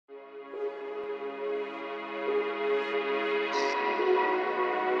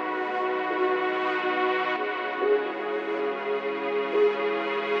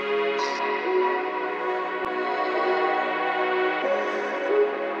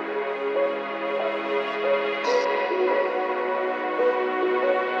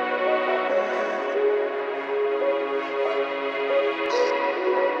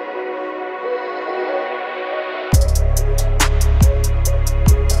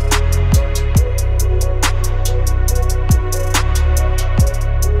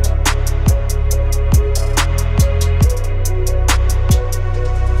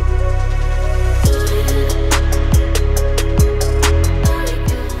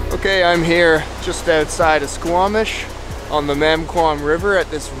Okay, I'm here just outside of Squamish on the Mamquam River at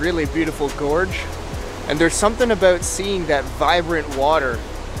this really beautiful gorge. And there's something about seeing that vibrant water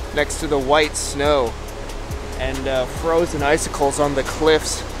next to the white snow and frozen icicles on the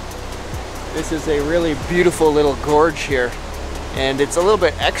cliffs. This is a really beautiful little gorge here. And it's a little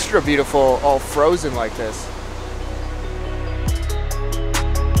bit extra beautiful all frozen like this.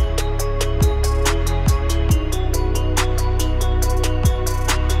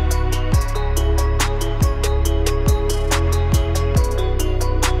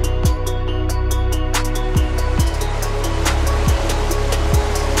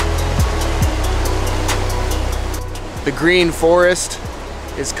 The green forest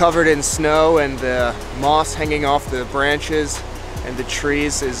is covered in snow, and the moss hanging off the branches and the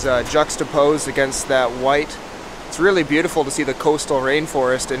trees is juxtaposed against that white. It's really beautiful to see the coastal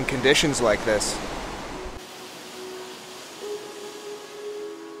rainforest in conditions like this.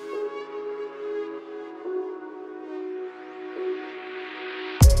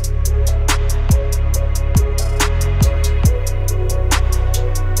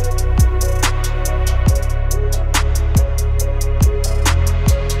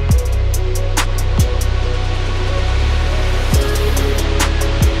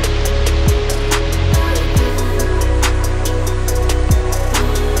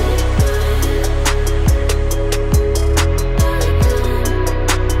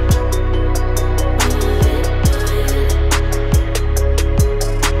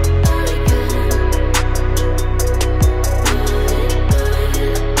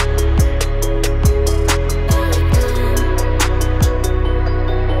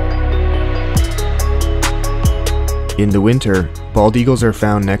 In the winter, bald eagles are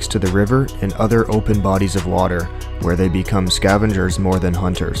found next to the river and other open bodies of water, where they become scavengers more than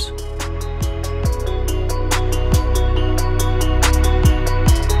hunters.